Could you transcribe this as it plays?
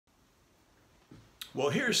Well,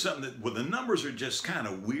 here's something that, well, the numbers are just kind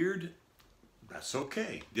of weird. That's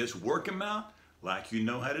okay. Just work them out like you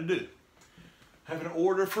know how to do. I have an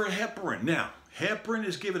order for heparin. Now, heparin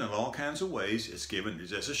is given in all kinds of ways. It's given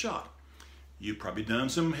as a shot. You've probably done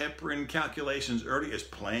some heparin calculations early as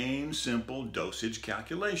plain, simple dosage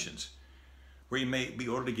calculations, where you may be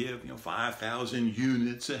ordered to give 5,000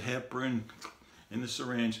 units of heparin in the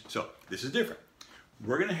syringe. So this is different.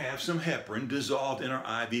 We're going to have some heparin dissolved in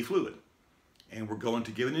our IV fluid. And we're going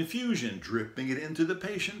to give an infusion, dripping it into the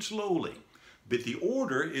patient slowly. But the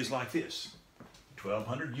order is like this: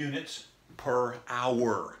 1,200 units per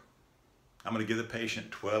hour. I'm going to give the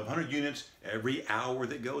patient 1,200 units every hour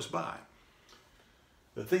that goes by.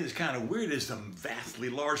 The thing that's kind of weird is some vastly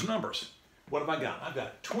large numbers. What have I got? I've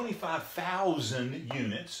got 25,000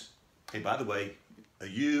 units. Hey, by the way, a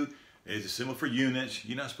U is a symbol for units.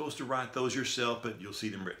 You're not supposed to write those yourself, but you'll see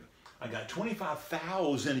them written. I got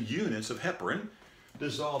 25,000 units of heparin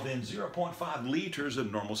dissolved in 0.5 liters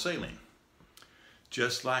of normal saline.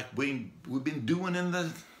 Just like we've been doing in the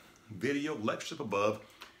video lectures up above,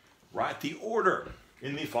 write the order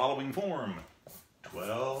in the following form: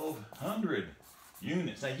 1,200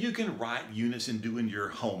 units. Now you can write units in doing your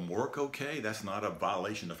homework, okay? That's not a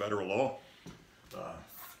violation of federal law.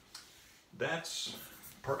 That's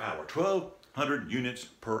per hour, 1,200 units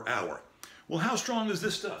per hour. Well, how strong is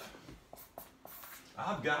this stuff?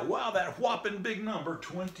 I've got, wow, that whopping big number,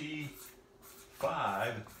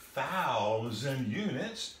 25,000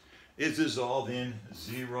 units is dissolved in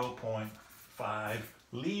 0.5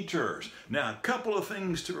 liters. Now, a couple of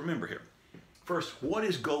things to remember here. First, what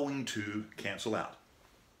is going to cancel out?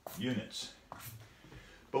 Units.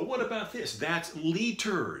 But what about this? That's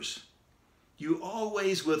liters. You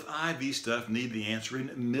always, with IV stuff, need the answer in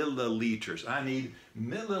milliliters. I need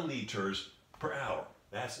milliliters per hour.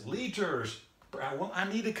 That's liters per hour. Well, I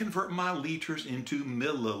need to convert my liters into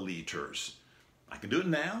milliliters. I can do it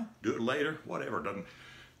now, do it later, whatever.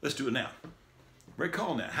 Let's do it now.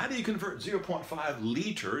 Recall now, how do you convert 0.5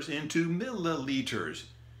 liters into milliliters?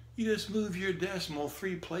 You just move your decimal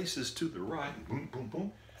 3 places to the right, boom, boom,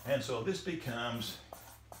 boom. And so this becomes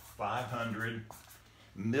 500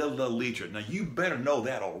 milliliters. Now you better know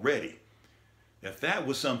that already. If that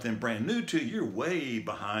was something brand new to you, you're way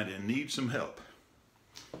behind and need some help.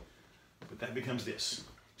 But that becomes this.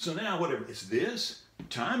 So now whatever, it's this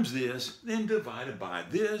times this, then divided by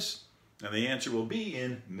this, and the answer will be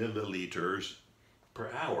in milliliters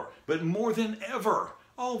per hour. But more than ever,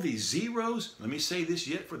 all these zeros, let me say this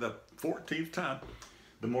yet for the 14th time,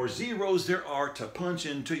 the more zeros there are to punch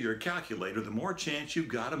into your calculator, the more chance you've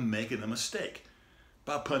got of making a mistake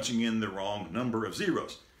by punching in the wrong number of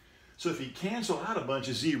zeros. So if you cancel out a bunch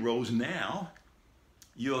of zeros now,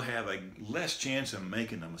 you'll have a less chance of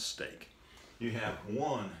making a mistake. You have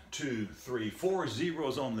 1, 2, 3, 4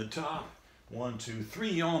 zeros on the top, 1, 2,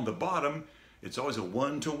 3 on the bottom. It's always a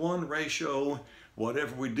 1-to-1 ratio.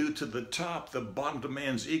 Whatever we do to the top, the bottom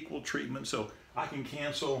demands equal treatment. So I can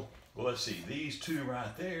cancel, well, let's see, these two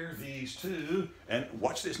right there, these two, and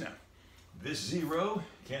watch this now. This zero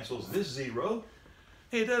cancels this zero.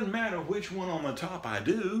 It doesn't matter which one on the top I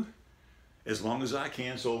do, as long as I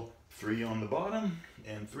cancel 3 on the bottom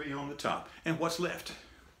and 3 on the top. And what's left?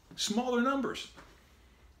 Smaller numbers.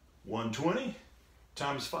 120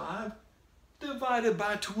 times 5 divided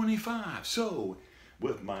by 25. So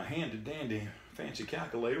with my handy dandy fancy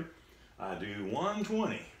calculator, I do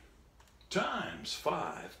 120 times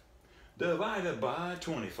 5 divided by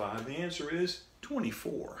 25. The answer is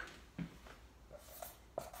 24.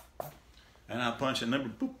 And I punch a number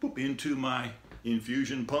boop, boop, into my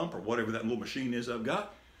infusion pump or whatever that little machine is I've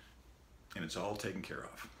got, and it's all taken care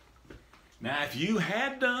of. Now, if you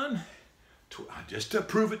had done, just to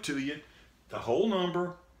prove it to you, the whole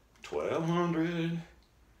number, 1,200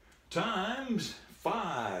 times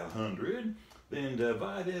 500, then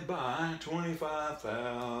divided by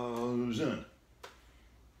 25,000.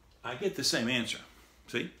 I get the same answer,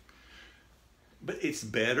 see? But it's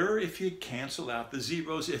better if you cancel out the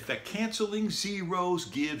zeros. If the canceling zeros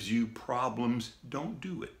gives you problems, don't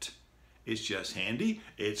do it. It's just handy,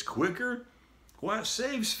 it's quicker. Well, it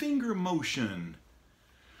saves finger motion,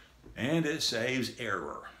 and it saves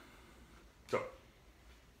error. So,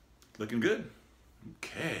 looking good?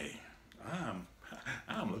 Okay,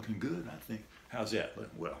 I'm looking good, I think. How's that?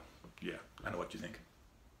 Well, yeah, I know what you think.